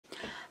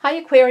Hi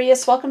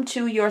Aquarius, welcome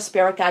to your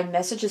Spirit Guide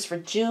messages for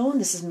June.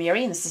 This is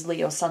Mary and this is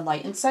Leo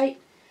Sunlight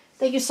Insight.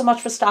 Thank you so much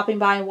for stopping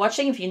by and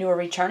watching. If you're new or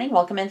returning,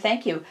 welcome and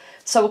thank you.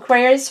 So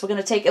Aquarius, we're going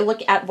to take a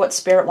look at what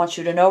Spirit wants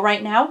you to know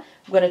right now.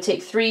 We're going to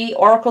take 3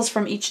 oracles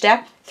from each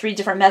deck, 3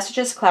 different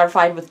messages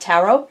clarified with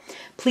tarot.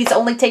 Please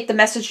only take the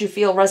message you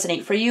feel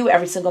resonate for you.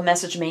 Every single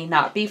message may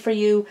not be for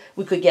you.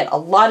 We could get a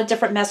lot of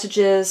different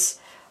messages,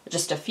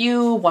 just a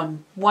few,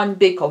 one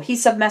big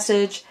cohesive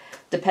message,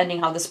 depending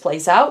how this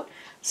plays out.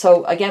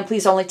 So again,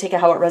 please only take it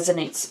how it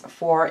resonates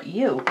for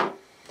you.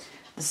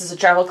 This is a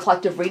general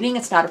collective reading.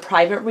 It's not a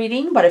private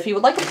reading, but if you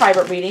would like a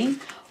private reading,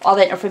 all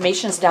that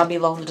information is down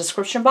below in the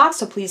description box,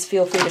 so please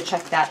feel free to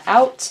check that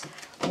out.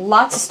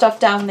 Lots of stuff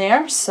down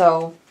there,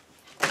 so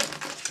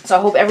I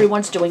hope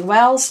everyone's doing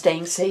well,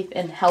 staying safe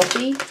and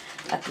healthy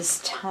at this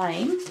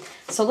time.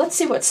 So let's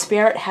see what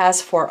Spirit has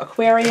for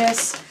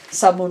Aquarius,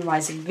 Sun, Moon,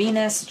 Rising,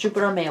 Venus,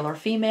 Jupiter, male or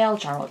female,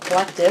 general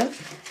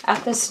collective,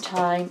 at this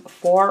time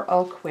for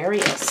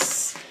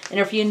Aquarius. And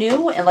if you're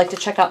new and like to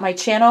check out my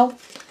channel,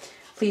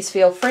 please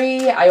feel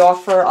free. I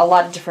offer a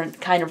lot of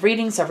different kind of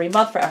readings every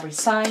month for every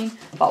sign,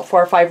 about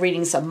 4 or 5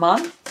 readings a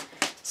month.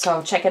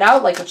 So check it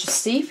out, like what you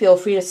see. Feel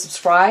free to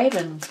subscribe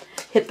and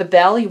hit the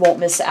bell. You won't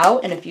miss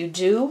out. And if you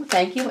do,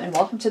 thank you and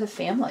welcome to the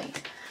family.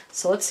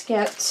 So let's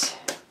get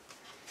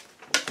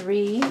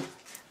 3. We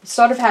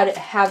sort of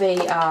have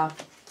a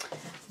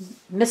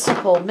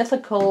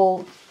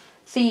mythical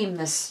theme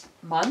this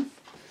month.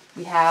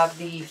 We have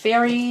the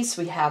fairies,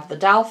 we have the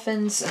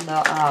dolphins and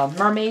the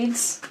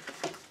mermaids,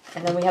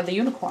 and then we have the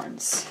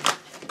unicorns.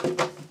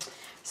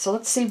 So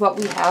let's see what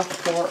we have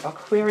for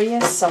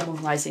Aquarius, Sun,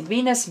 Moon, Rising,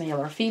 Venus, male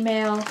or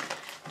female,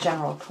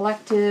 general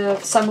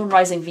collective, Sun, Moon,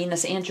 Rising,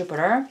 Venus, and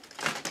Jupiter.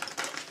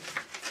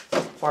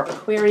 For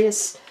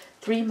Aquarius,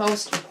 3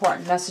 most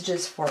important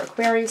messages for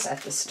Aquarius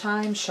at this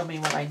time. Show me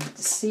what I need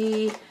to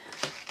see.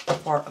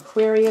 For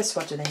Aquarius,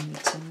 what do they need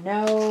to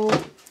know?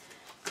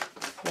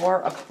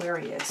 For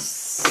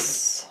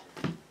Aquarius.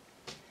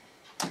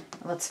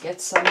 Let's get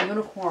some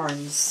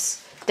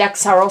unicorns.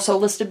 Decks are also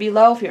listed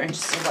below if you're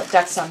interested in what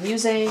decks I'm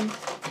using.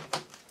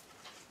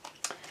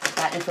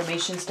 That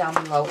information's down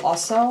below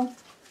also.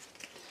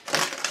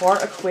 For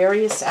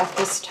Aquarius at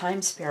this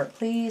time, Spirit,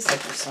 please.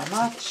 Thank you so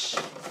much.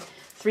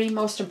 3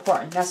 most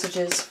important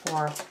messages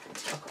for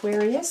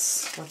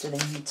Aquarius. What do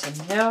they need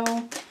to know?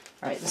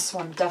 All right, this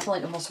one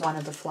definitely almost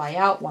wanted to fly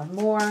out. One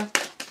more.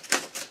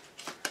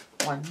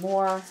 One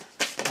more.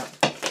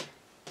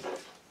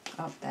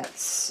 Oh,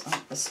 that's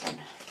this one.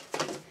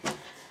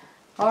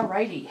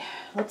 Alrighty,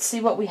 let's see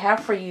what we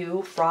have for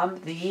you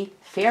from the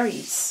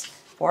fairies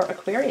for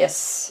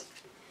Aquarius.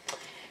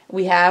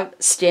 We have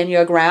stand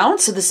your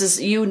ground. So this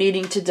is you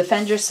needing to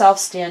defend yourself,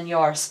 stand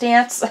your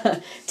stance.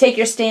 Take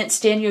your stance,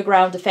 stand your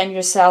ground, defend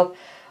yourself.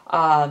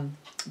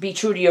 Be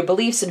true to your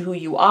beliefs and who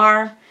you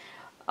are.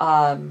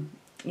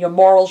 Your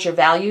morals, your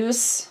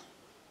values.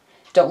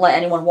 Don't let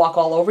anyone walk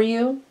all over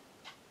you.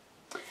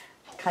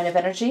 Kind of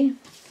energy.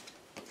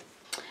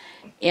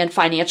 And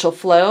financial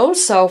flow.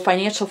 So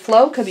financial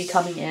flow could be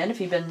coming in if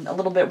you've been a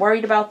little bit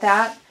worried about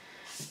that.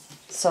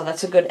 So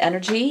that's a good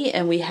energy.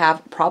 And we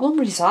have problem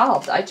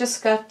resolved. I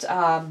just got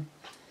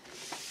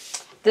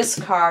this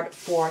card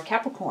for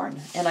Capricorn.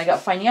 And I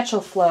got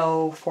financial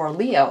flow for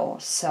Leo.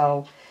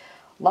 So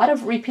a lot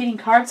of repeating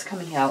cards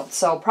coming out.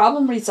 So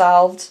problem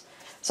resolved.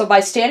 So by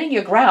standing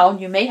your ground,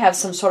 you may have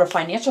some sort of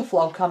financial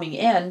flow coming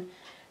in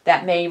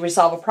that may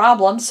resolve a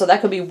problem. So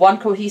that could be one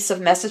cohesive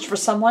message for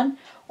someone.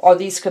 Or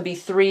these could be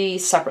 3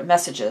 separate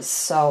messages.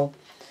 So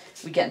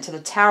we get into the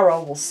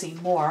tarot, we'll see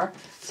more.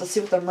 So let's see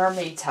what the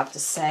mermaids have to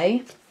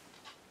say.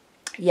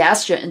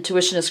 Yes, your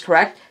intuition is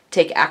correct.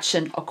 Take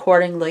action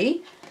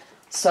accordingly.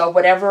 So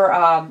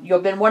whatever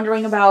you've been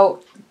wondering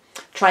about,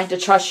 trying to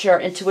trust your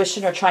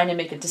intuition or trying to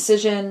make a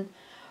decision,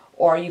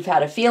 or you've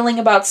had a feeling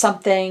about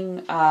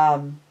something,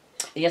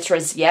 the answer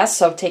is yes.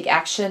 So take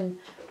action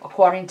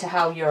according to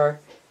how you're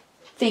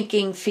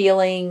thinking,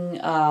 feeling,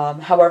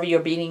 however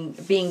you're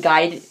being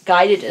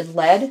guided and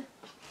led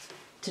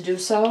to do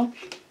so.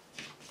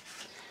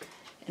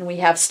 And we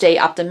have stay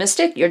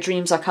optimistic. Your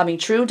dreams are coming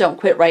true. Don't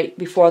quit right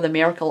before the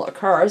miracle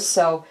occurs.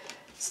 So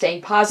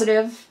staying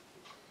positive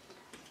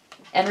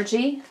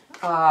energy.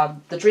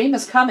 The dream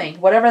is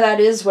coming. Whatever that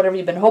is, whatever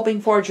you've been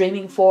hoping for,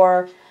 dreaming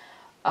for,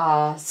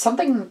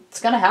 something's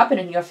going to happen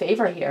in your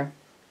favor here.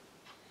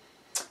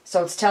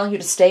 So it's telling you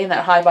to stay in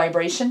that high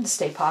vibration, to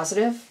stay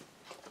positive.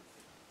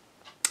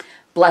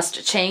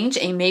 Blessed change,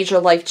 a major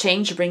life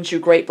change brings you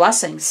great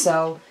blessings.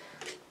 So,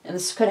 and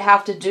this could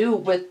have to do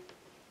with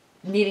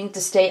needing to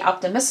stay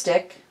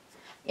optimistic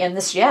in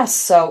this, yes.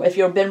 So if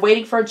you've been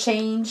waiting for a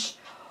change,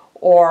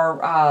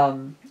 or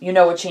you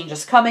know a change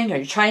is coming, or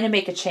you're trying to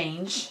make a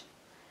change,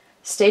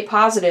 stay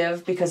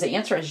positive because the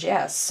answer is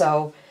yes.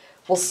 So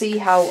we'll see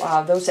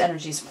how those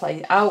energies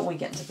play out when we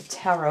get into the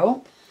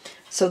tarot.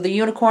 So the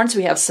unicorns,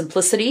 we have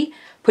simplicity.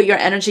 Put your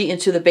energy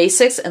into the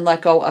basics and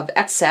let go of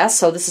excess.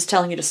 So this is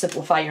telling you to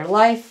simplify your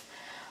life.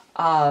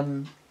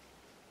 Don't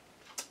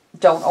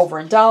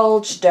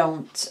overindulge.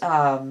 Don't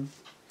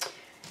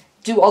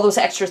do all those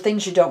extra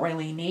things you don't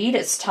really need.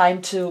 It's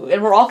time to,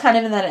 and we're all kind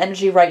of in that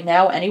energy right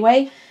now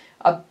anyway,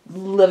 of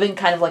living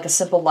kind of like a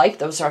simple life.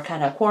 Those are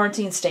kind of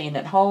quarantine, staying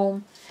at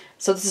home.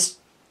 So this is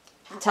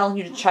telling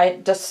you to try,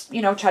 just,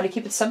 try to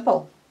keep it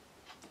simple.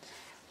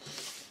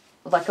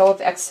 Let go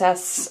of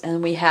excess.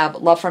 And we have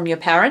love from your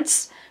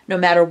parents. No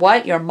matter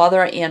what, your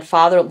mother and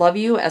father love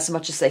you as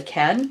much as they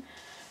can.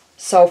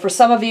 So for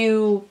some of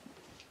you,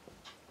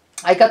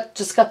 I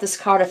just got this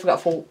card, I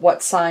forgot for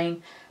what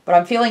sign, but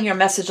I'm feeling your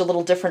message a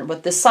little different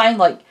with this sign.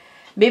 Like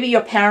maybe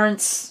your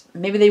parents,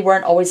 maybe they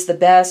weren't always the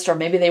best, or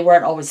maybe they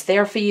weren't always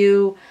there for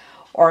you,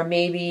 or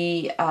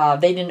maybe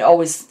they didn't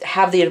always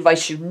have the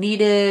advice you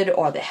needed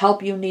or the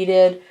help you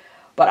needed.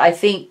 But I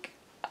think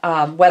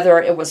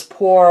whether it was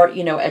poor,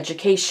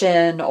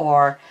 education,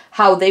 or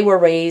how they were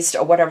raised,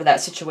 or whatever that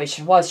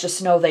situation was,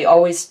 just know they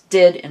always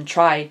did and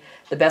tried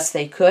the best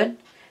they could,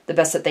 the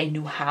best that they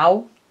knew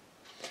how,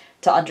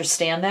 to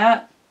understand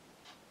that.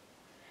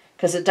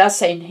 Because it does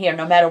say in here,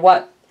 no matter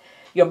what,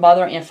 your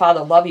mother and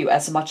father love you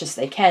as much as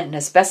they can, and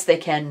as best they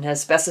can, and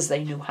as best as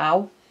they knew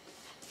how.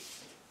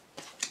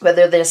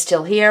 Whether they're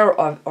still here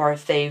or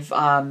if they've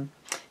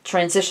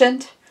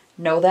transitioned,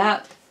 know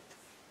that.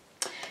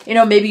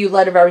 Maybe you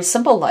led a very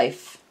simple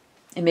life,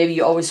 and maybe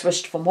you always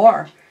wished for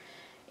more,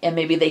 and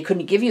maybe they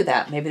couldn't give you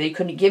that. Maybe they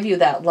couldn't give you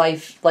that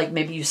life, like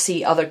maybe you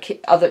see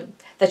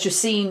that you've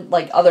seen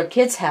like other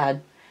kids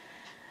had,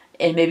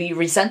 and maybe you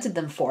resented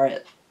them for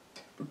it.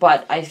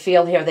 But I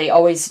feel here they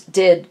always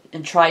did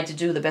and tried to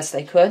do the best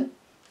they could.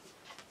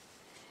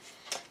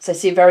 So I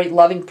see a very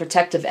loving,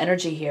 protective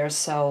energy here.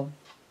 So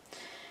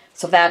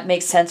that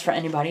makes sense for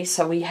anybody.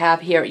 So we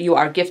have here, you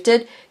are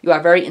gifted, you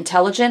are very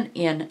intelligent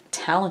and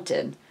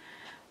talented.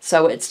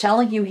 So it's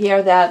telling you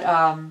here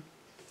that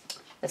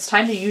it's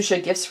time to use your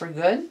gifts for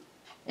good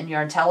and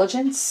your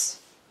intelligence.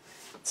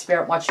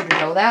 Spirit wants you to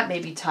know that.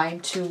 Maybe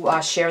time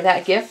to share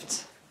that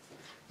gift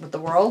with the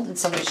world in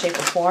some way, shape,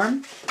 or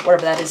form,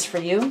 whatever that is for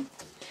you.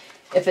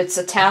 If it's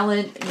a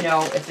talent,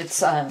 if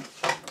it's a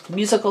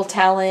musical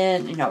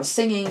talent,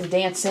 singing,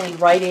 dancing,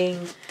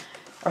 writing,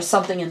 or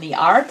something in the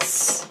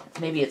arts,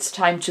 maybe it's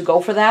time to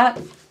go for that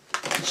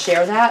and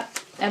share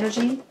that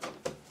energy.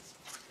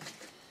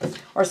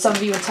 Or some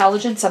of you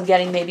intelligence, I'm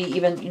getting maybe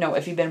even,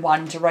 if you've been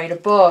wanting to write a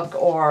book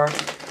or,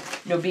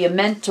 be a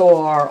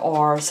mentor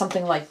or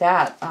something like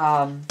that.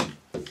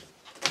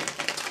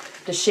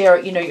 To share,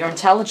 your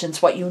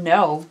intelligence, what you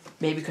know,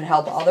 maybe could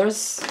help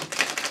others.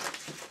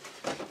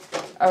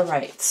 All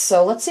right,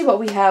 so let's see what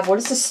we have. What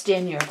does this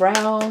stand your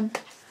ground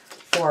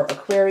for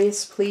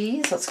Aquarius,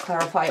 please? Let's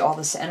clarify all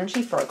this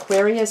energy for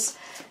Aquarius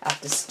at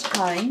this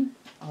time.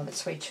 Oh,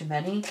 that's way too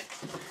many.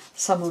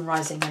 Sun, Moon,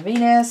 Rising, and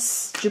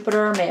Venus.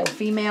 Jupiter, male,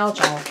 female,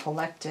 general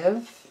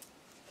collective.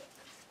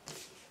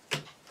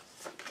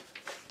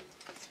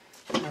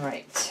 All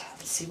right,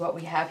 let's see what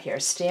we have here.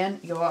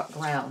 Stand your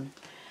ground.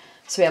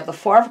 So we have the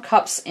Four of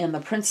Cups and the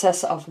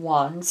Princess of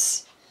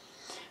Wands.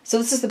 So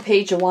this is the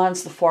Page of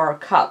Wands, the Four of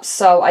Cups.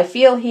 So I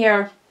feel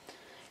here,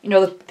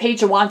 the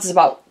Page of Wands is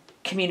about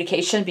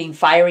communication, being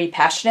fiery,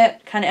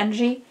 passionate kind of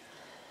energy.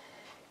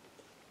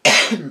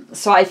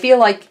 So I feel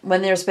like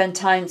when there's been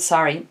times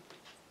when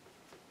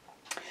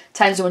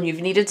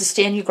you've needed to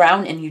stand your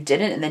ground and you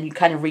didn't, and then you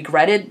kind of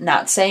regretted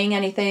not saying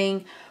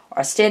anything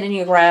or standing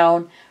your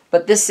ground.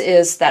 But this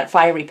is that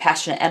fiery,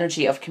 passionate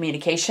energy of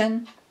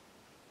communication.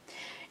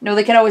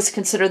 They can always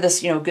consider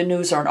this, good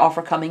news or an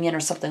offer coming in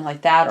or something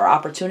like that, or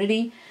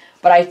opportunity.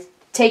 But I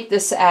take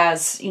this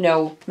as,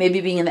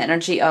 maybe being in the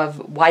energy of,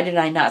 why did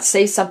I not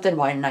say something?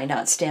 Why did I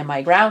not stand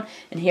my ground?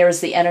 And here is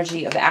the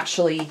energy of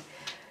actually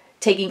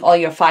taking all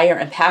your fire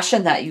and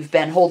passion that you've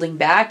been holding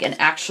back and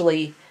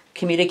actually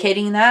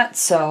communicating that.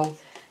 So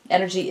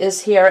energy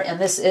is here,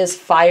 and this is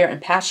fire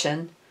and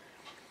passion,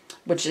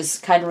 which is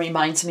kind of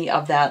reminds me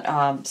of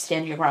that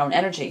stand your ground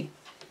energy.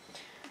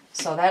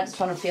 So that's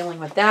what I'm feeling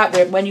with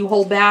that. When you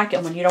hold back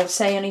and when you don't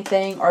say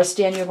anything or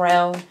stand your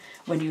ground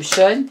when you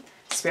should,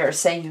 Spirit is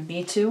saying you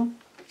need to.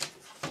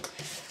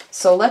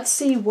 So let's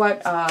see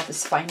what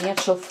this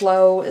financial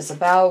flow is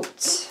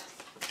about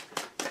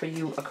for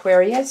you,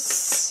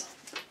 Aquarius.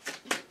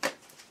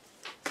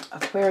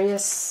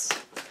 Aquarius.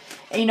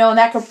 And, and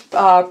that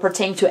could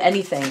pertain to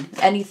anything,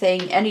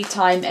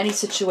 anytime, any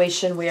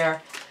situation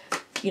where,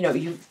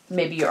 you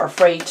maybe are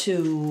afraid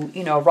to,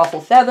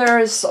 ruffle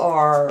feathers,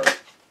 or,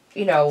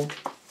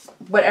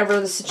 whatever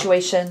the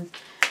situation,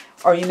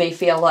 or you may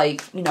feel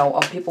like,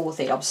 people will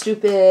think I'm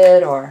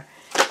stupid, or,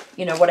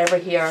 whatever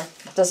here.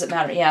 It doesn't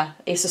matter. Yeah,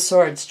 Ace of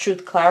Swords,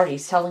 truth, clarity,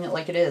 he's telling it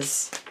like it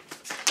is.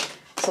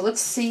 So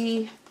let's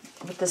see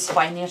what this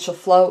financial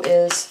flow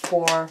is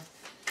for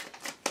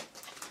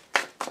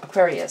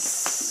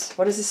Aquarius.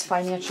 What is this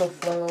financial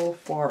flow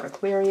for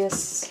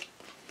Aquarius?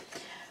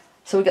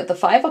 So we got the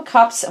Five of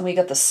Cups and we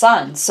got the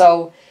Sun.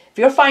 So if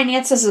your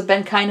finances have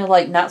been kind of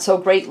like not so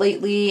great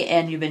lately,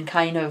 and you've been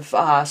kind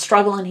of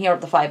struggling here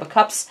with the Five of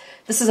Cups,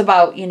 this is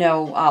about,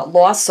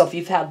 loss. So if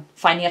you've had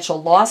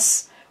financial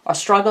loss or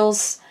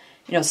struggles,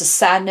 it's a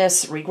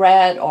sadness,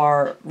 regret,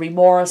 or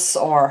remorse,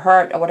 or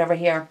hurt, or whatever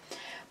here.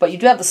 But you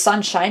do have the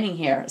sun shining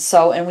here.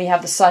 So, and we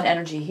have the sun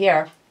energy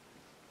here.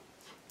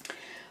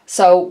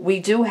 So we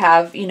do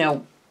have, you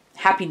know,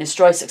 happiness,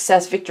 joy,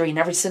 success, victory in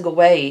every single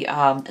way,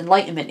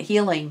 enlightenment,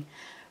 healing,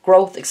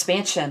 growth,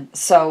 expansion.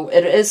 So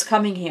it is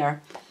coming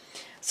here.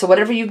 So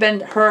whatever you've been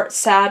hurt,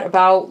 sad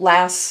about,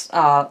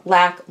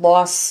 lack,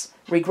 loss,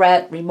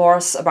 regret,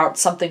 remorse about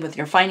something with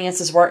your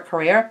finances, work,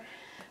 career,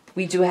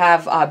 we do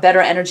have better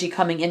energy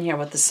coming in here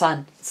with the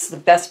sun. It's the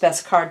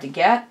best card to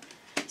get.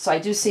 So I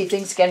do see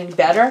things getting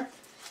better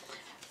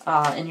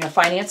in your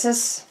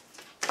finances.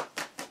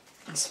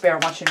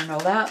 Spirit wants you to know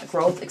that.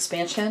 Growth,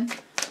 expansion.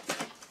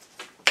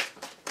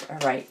 All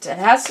right. If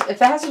it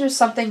has to do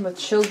something with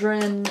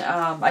children,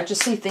 I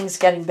just see things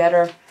getting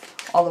better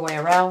all the way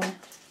around.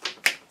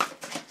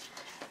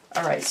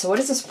 All right. So what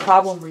is this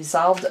problem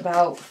resolved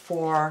about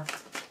for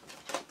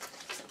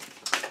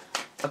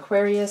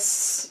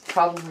Aquarius?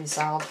 Problem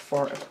resolved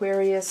for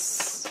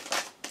Aquarius.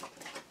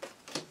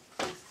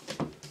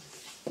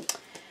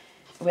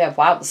 We have,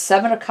 wow, the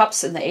Seven of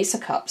Cups and the Ace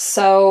of Cups.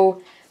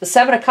 So the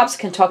Seven of Cups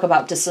can talk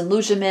about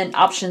disillusionment,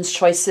 options,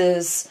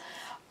 choices,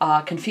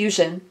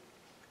 confusion,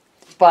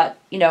 but,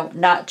 you know,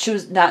 not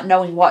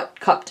knowing what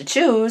cup to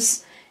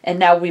choose, and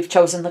now we've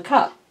chosen the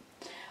cup.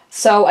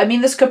 So, I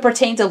mean, this could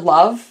pertain to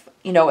love,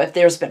 you know, if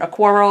there's been a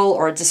quarrel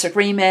or a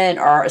disagreement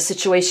or a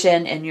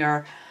situation in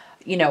your,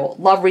 you know,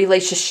 love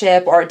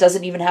relationship, or it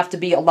doesn't even have to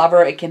be a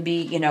lover. It can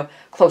be, you know,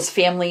 close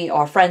family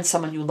or friends,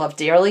 someone you love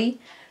dearly.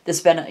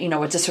 There's been, you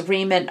know, a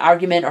disagreement,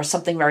 argument, or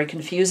something very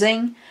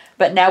confusing.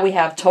 But now we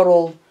have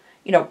total,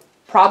 you know,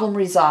 problem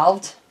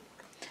resolved.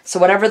 So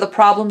whatever the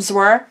problems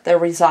were, they're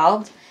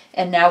resolved.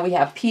 And now we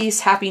have peace,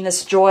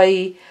 happiness,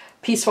 joy,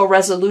 peaceful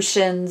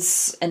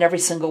resolutions in every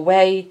single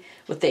way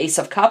with the Ace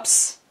of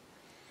Cups.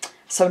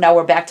 So now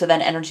we're back to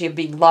that energy of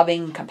being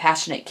loving,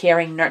 compassionate,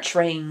 caring,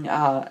 nurturing,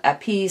 at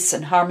peace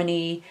and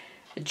harmony,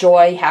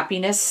 joy,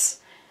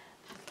 happiness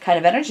kind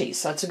of energy.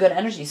 So it's a good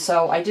energy.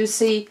 So I do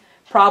see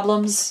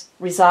problems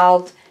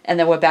resolved, and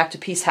then we're back to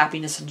peace,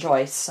 happiness, and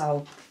joy.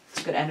 So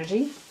it's good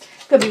energy.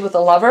 It could be with a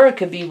lover. It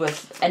could be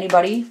with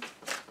anybody.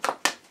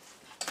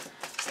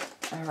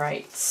 All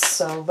right.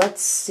 So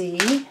let's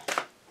see.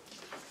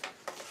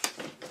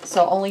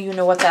 So only you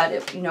know what that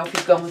is. You know, if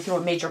you're going through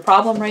a major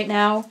problem right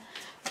now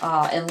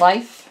in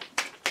life,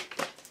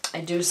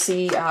 I do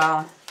see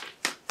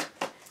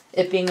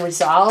it being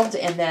resolved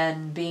and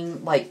then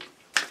being like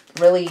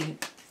really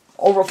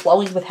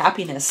overflowing with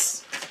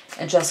happiness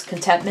and just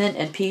contentment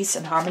and peace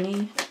and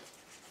harmony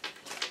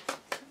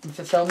and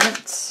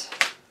fulfillment.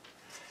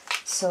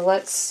 So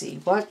let's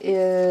see. What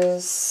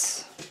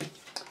is...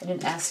 I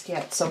didn't ask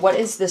yet. So what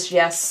is this?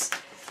 Yes,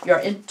 your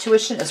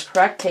intuition is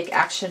correct. Take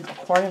action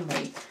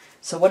accordingly.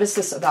 So what is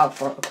this about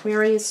for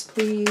Aquarius,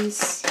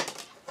 please?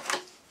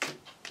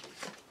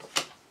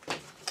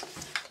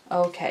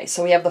 Okay,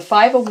 so we have the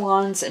Five of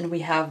Wands and we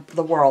have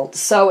the World.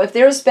 So if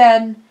there's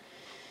been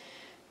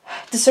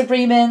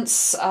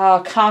disagreements,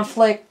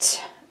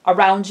 conflict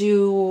around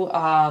you,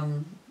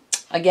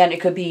 again,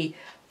 it could be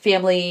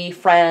family,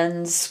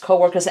 friends,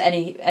 co-workers,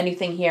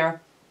 anything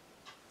here.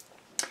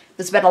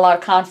 There's been a lot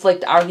of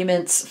conflict,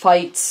 arguments,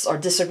 fights, or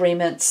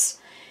disagreements.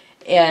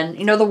 And,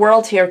 you know, the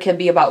World here can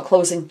be about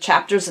closing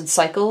chapters and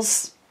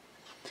cycles,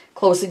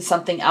 closing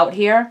something out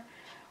here,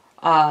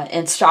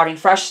 and starting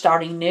fresh,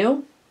 starting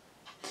new.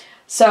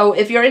 So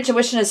if your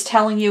intuition is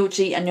telling you,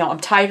 gee, and, you know, I'm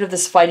tired of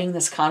this fighting,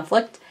 this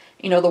conflict,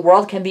 you know, the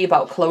World can be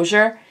about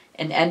closure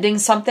and ending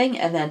something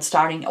and then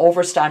starting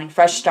over, starting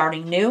fresh,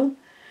 starting new.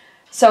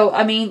 So,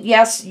 I mean,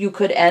 yes, you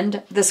could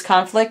end this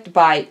conflict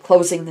by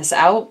closing this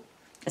out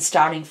and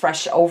starting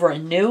fresh, over,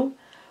 and new,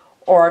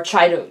 or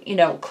try to, you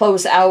know,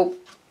 close out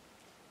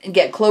and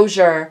get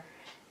closure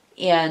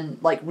and,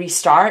 like,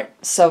 restart.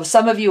 So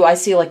some of you, I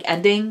see, like,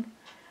 ending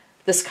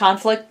this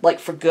conflict, like,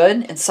 for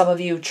good, and some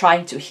of you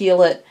trying to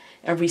heal it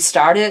and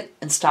restart it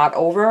and start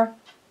over.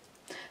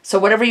 So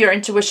whatever your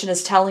intuition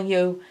is telling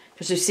you,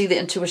 because you see the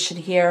intuition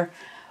here,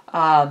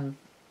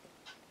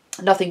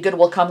 nothing good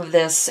will come of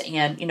this.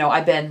 And, you know,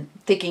 I've been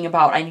thinking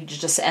about, I need to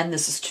just end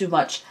this. Is too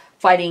much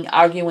fighting,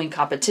 arguing,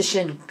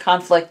 competition,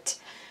 conflict,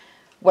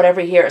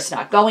 whatever here. It's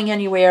not going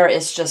anywhere.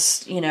 It's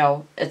just, you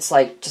know, it's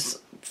like just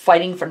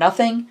fighting for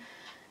nothing.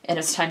 And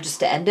it's time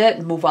just to end it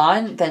and move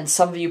on. Then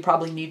some of you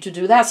probably need to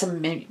do that.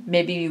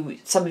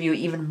 Maybe some of you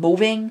even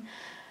moving,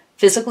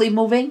 physically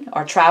moving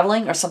or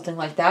traveling or something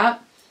like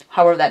that.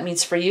 However that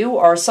means for you.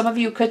 Or some of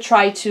you could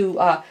try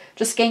to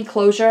just gain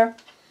closure.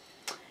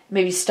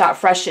 Maybe start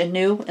fresh and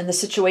new in the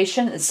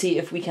situation and see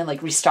if we can,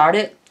 like, restart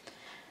it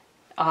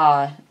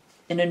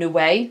in a new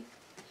way.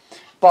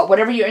 But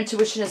whatever your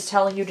intuition is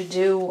telling you to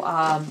do,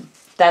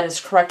 that is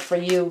correct for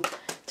you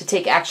to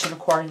take action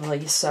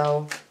accordingly.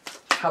 So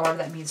however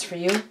that means for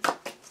you.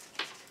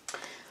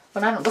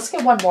 But I don't, let's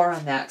get one more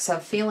on that because I'm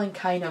feeling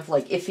kind of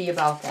like iffy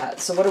about that.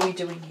 So what are we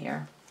doing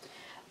here?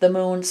 The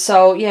Moon.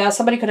 So yeah,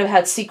 somebody could have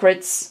had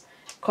secrets,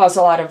 caused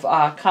a lot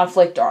of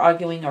conflict or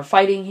arguing or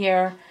fighting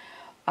here.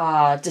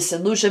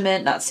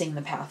 Disillusionment, not seeing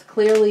the path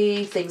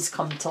clearly. Things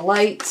come to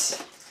light.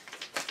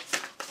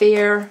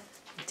 Fear,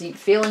 deep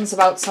feelings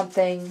about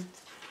something.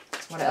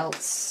 What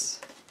else?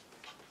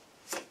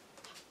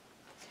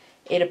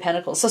 Eight of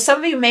Pentacles. So some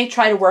of you may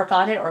try to work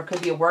on it, or it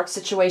could be a work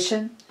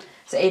situation.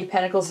 So Eight of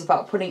Pentacles is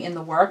about putting in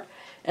the work.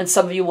 And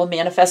some of you will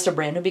manifest a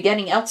brand new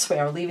beginning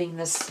elsewhere, leaving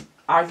this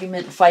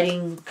argument,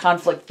 fighting,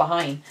 conflict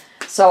behind.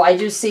 So I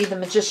do see the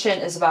Magician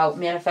is about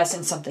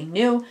manifesting something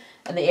new.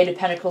 And the Eight of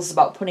Pentacles is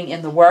about putting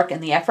in the work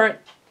and the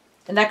effort.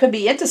 And that could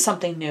be into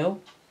something new.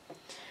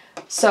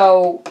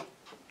 So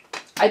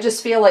I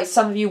just feel like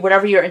some of you,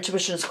 whatever your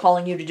intuition is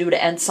calling you to do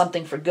to end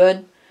something for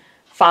good,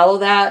 follow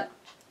that.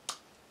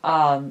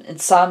 And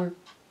some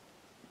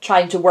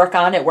trying to work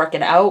on it, work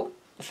it out,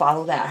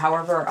 follow that.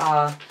 However,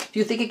 if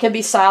you think it can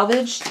be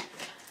salvaged,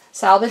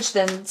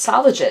 then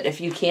salvage it.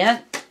 If you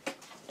can't,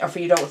 or if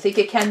you don't think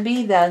it can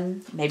be,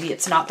 then maybe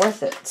it's not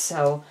worth it.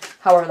 So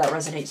however that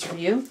resonates for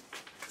you.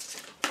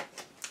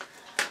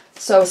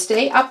 So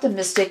stay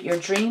optimistic. Your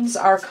dreams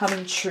are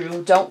coming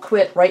true. Don't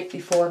quit right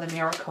before the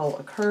miracle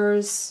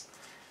occurs.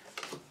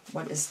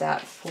 What is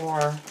that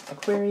for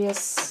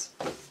Aquarius?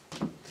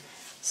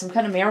 Some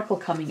kind of miracle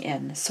coming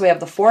in. So we have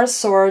the Four of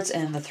Swords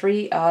and the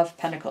Three of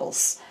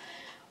Pentacles.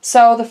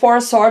 So the Four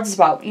of Swords is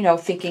about, you know,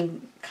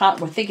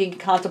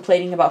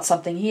 contemplating about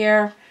something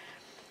here.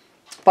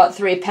 But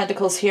Three of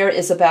Pentacles here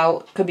is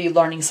about, could be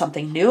learning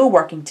something new,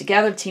 working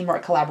together,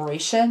 teamwork,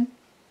 collaboration.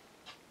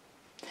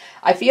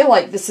 I feel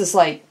like this is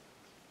like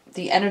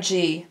the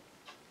energy,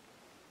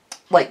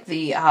 like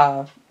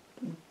the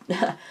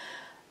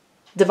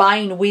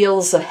divine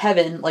wheels of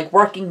heaven, like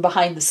working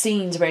behind the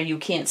scenes where you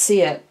can't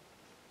see it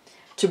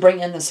to bring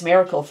in this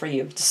miracle for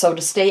you. So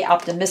to stay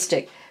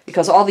optimistic,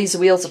 because all these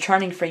wheels are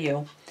turning for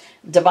you.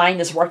 Divine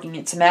is working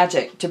its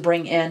magic to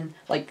bring in,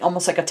 like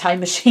almost like a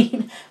time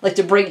machine, like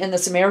to bring in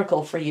this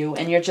miracle for you.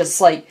 And you're just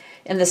like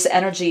in this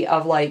energy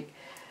of like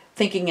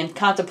thinking and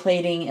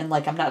contemplating and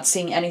like, I'm not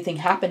seeing anything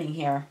happening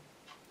here.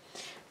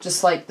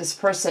 Just like this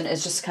person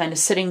is just kind of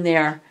sitting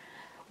there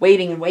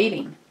waiting and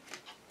waiting.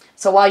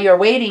 So while you're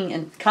waiting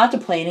and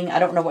contemplating, I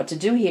don't know what to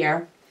do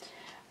here.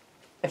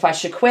 If I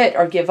should quit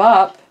or give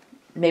up,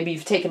 maybe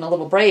you've taken a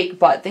little break,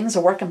 but things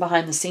are working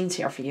behind the scenes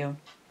here for you.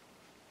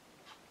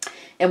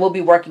 And we'll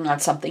be working on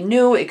something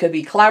new. It could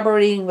be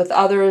collaborating with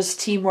others,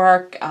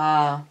 teamwork,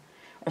 or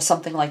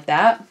something like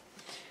that.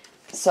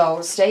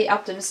 So stay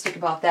optimistic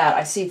about that.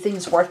 I see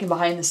things working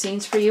behind the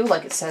scenes for you,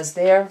 like it says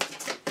there.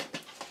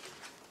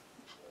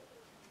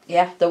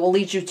 Yeah, that will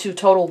lead you to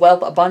total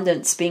wealth,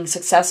 abundance, being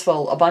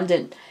successful,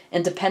 abundant,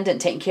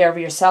 independent, taking care of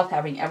yourself,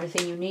 having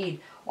everything you need,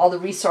 all the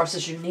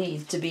resources you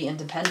need to be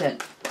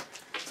independent.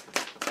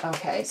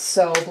 Okay,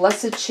 so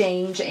blessed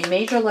change, a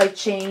major life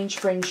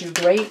change brings you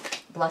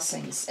great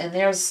blessings. And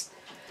there's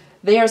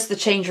the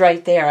change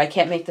right there. I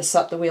can't make this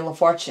up, the Wheel of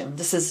Fortune.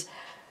 This is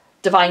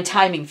divine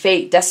timing,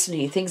 fate,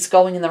 destiny, things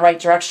going in the right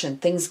direction,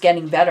 things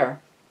getting better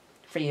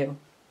for you.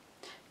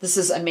 This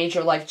is a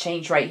major life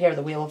change right here,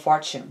 the Wheel of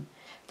Fortune,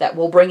 that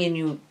will bring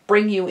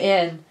you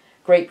in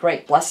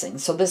great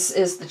blessings. So this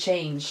is the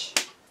change,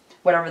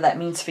 whatever that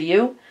means for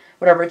you,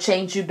 whatever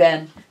change you've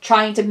been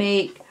trying to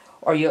make,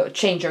 or you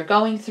change you're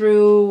going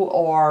through,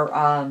 or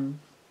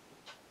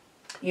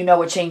you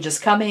know a change is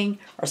coming,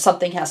 or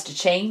something has to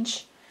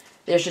change.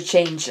 There's a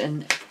change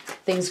and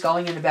things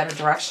going in a better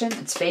direction.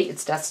 It's fate,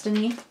 it's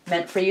destiny,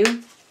 meant for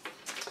you.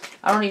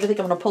 I don't even think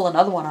I'm going to pull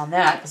another one on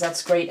that, because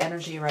that's great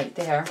energy right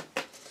there.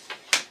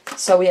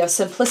 So we have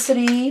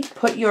simplicity,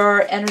 put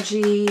your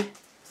energy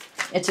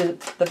into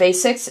the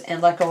basics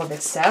and let go of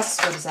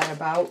excess. What is that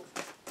about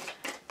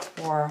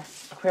for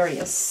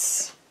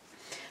Aquarius?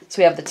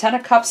 So we have the Ten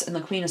of Cups and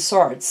the Queen of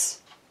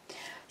Swords.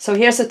 So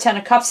here's the Ten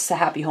of Cups. It's a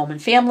happy home and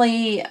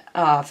family,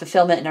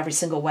 fulfillment in every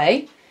single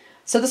way.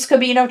 So this could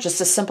be, you know, just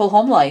a simple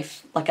home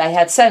life. Like I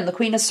had said, and the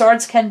Queen of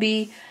Swords can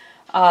be,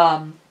 you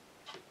know,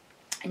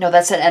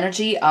 that's that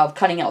energy of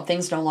cutting out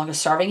things no longer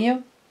serving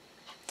you.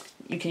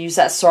 You can use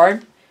that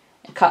sword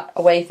and cut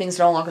away things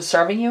no longer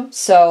serving you.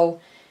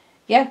 So,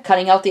 yeah,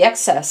 cutting out the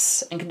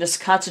excess and just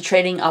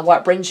concentrating on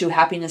what brings you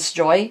happiness,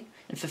 joy,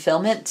 and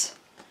fulfillment.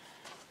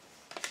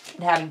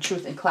 And having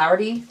truth and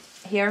clarity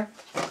here.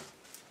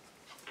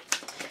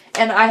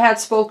 And I had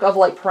spoke of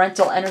like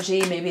parental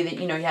energy, maybe that,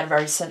 you know, you had a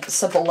very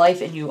simple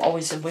life and you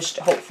always wished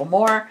to hope for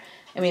more.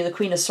 I mean, the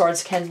Queen of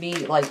Swords can be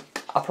like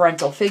a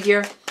parental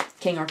figure,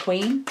 king or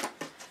queen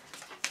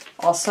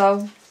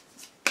also.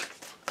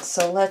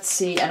 So let's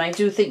see. And I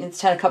do think the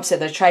Ten of Cups said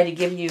they tried to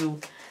give you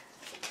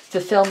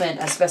fulfillment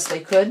as best they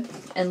could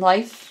in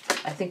life.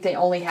 I think they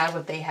only had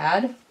what they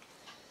had.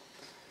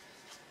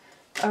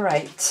 All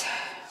right.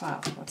 Wow.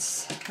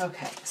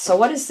 Okay. So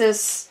what is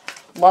this?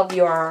 Love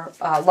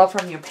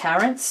from your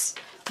parents.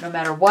 No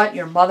matter what,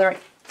 your mother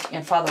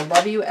and father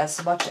love you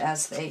as much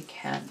as they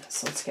can.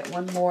 So let's get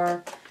one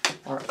more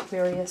for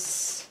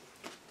Aquarius.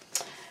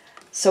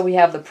 So we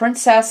have the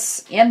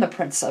Princess and the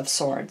Prince of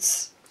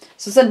Swords.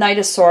 So it's the Knight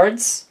of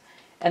Swords,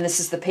 and this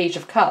is the Page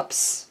of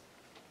Cups.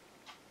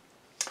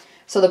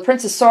 So the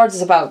Prince of Swords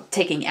is about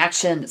taking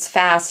action. It's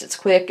fast, it's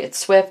quick, it's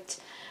swift.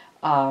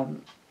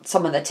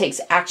 Someone that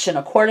takes action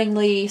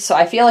accordingly. So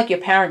I feel like your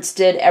parents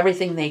did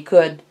everything they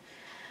could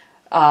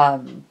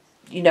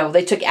you know,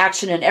 they took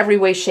action in every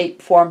way,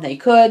 shape, form they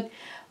could.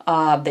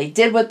 They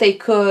did what they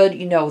could.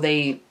 You know,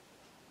 they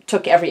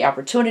took every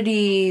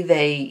opportunity.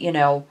 They, you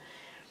know,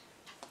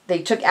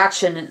 they took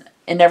action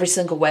in every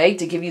single way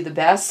to give you the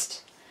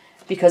best.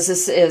 Because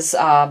this is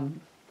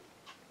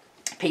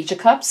Page of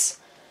Cups.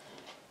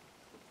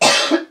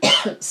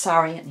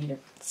 Sorry, I need a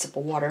sip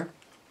of water.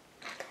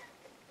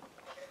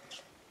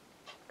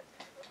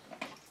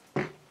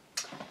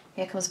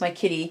 Here comes my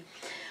kitty.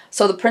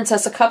 So the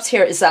Princess of Cups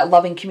here is that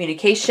loving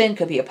communication.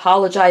 Could be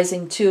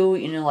apologizing too.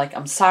 You know, like,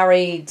 I'm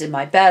sorry, did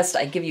my best.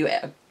 I gave you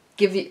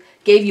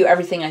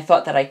everything I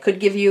thought that I could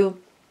give you.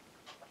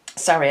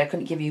 Sorry, I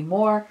couldn't give you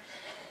more.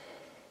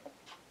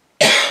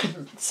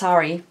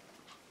 Sorry.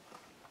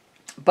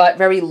 But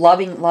very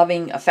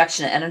loving,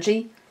 affectionate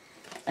energy.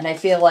 And I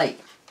feel like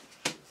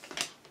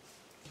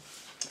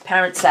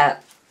parents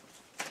that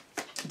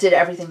did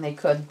everything they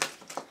could.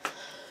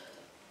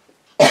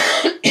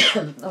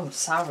 Oh,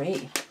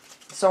 sorry.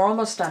 So we're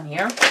almost done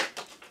here.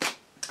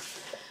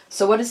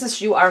 So what is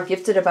this you are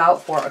gifted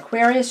about for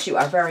Aquarius? You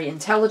are very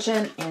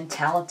intelligent and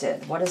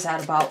talented. What is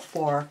that about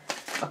for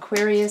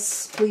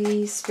Aquarius,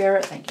 please,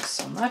 Spirit? Thank you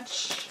so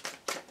much.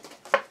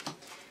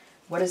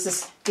 What is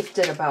this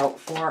gifted about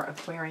for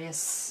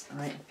Aquarius? All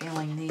right,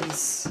 feeling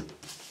these.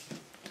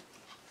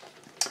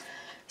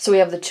 So we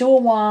have the Two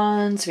of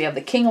Wands, we have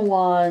the King of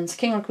Wands,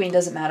 King or Queen,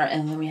 doesn't matter,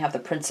 and then we have the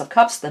Prince of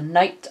Cups, the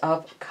Knight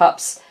of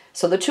Cups.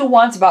 So the Two of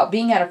Wands about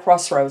being at a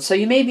crossroads. So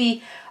you may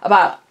be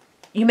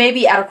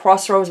at a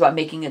crossroads about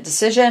making a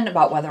decision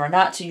about whether or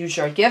not to use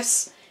your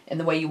gifts in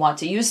the way you want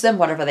to use them,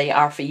 whatever they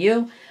are for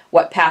you.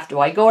 What path do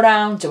I go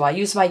down? Do I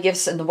use my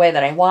gifts in the way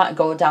that I want and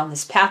go down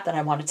this path that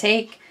I want to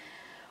take?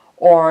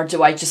 Or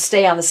do I just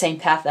stay on the same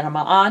path that I'm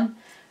on?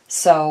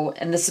 So,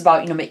 and this is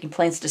about, you know, making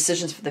plans,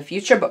 decisions for the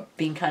future, but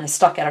being kind of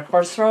stuck at a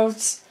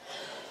crossroads.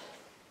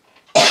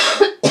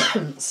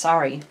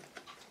 Sorry.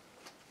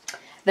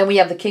 Then we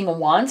have the King of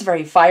Wands,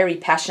 very fiery,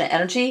 passionate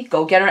energy,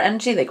 go-getter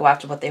energy. They go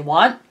after what they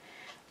want,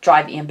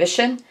 drive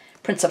ambition.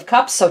 Prince of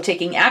Cups, so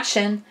taking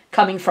action,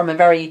 coming from a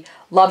very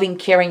loving,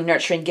 caring,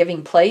 nurturing,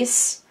 giving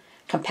place,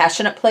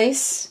 compassionate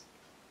place.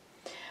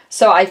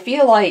 So I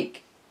feel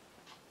like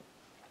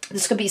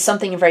this could be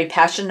something you're very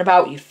passionate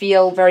about, you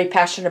feel very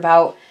passionate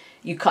about,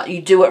 you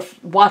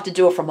want to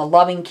do it from a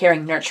loving,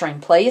 caring, nurturing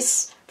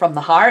place, from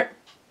the heart,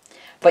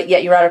 but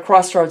yet you're at a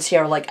crossroads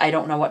here, like, I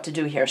don't know what to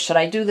do here. Should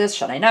I do this?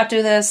 Should I not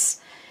do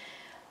this?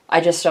 I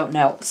just don't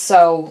know.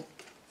 So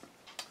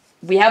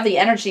we have the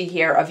energy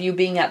here of you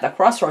being at the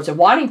crossroads and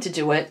wanting to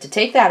do it, to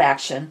take that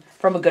action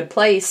from a good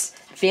place,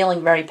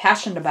 feeling very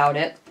passionate about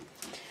it.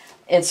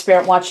 And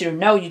Spirit wants you to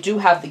know you do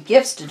have the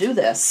gifts to do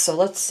this. So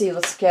let's see,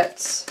 let's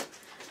get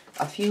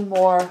a few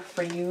more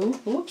for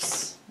you.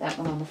 Oops, that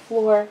one on the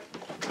floor.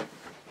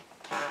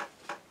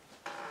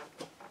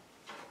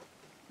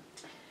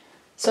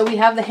 So we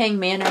have the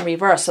Hangman in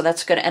reverse, so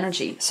that's good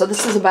energy. So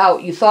this is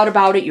about, you thought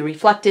about it, you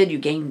reflected, you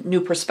gained new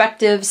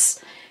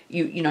perspectives,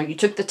 you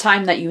took the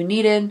time that you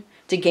needed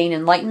to gain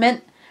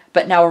enlightenment,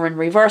 but now we're in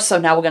reverse, so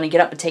now we're going to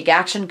get up and take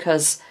action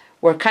because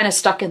we're kind of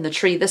stuck in the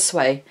tree this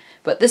way.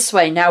 But this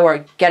way, now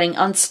we're getting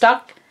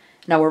unstuck,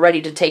 now we're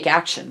ready to take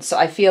action. So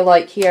I feel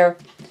like here,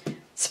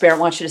 Spirit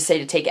wants you to say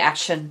to take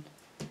action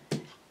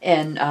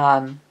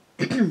and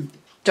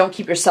don't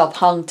keep yourself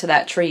hung to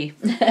that tree,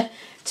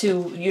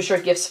 to use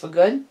your gifts for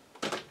good.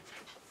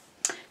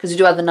 Because you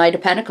do have the Knight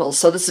of Pentacles.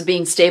 So this is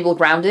being stable,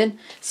 grounded,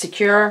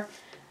 secure,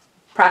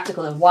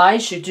 practical, and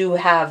wise. You do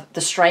have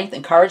the strength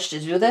and courage to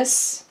do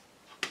this.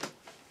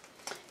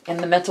 And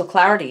the mental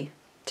clarity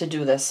to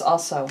do this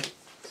also.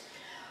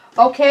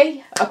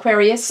 Okay,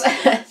 Aquarius.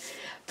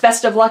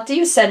 Best of luck to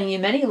you. Sending you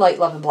many light,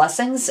 love, and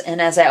blessings. And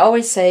as I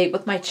always say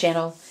with my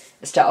channel,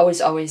 is to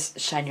always, always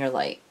shine your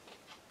light.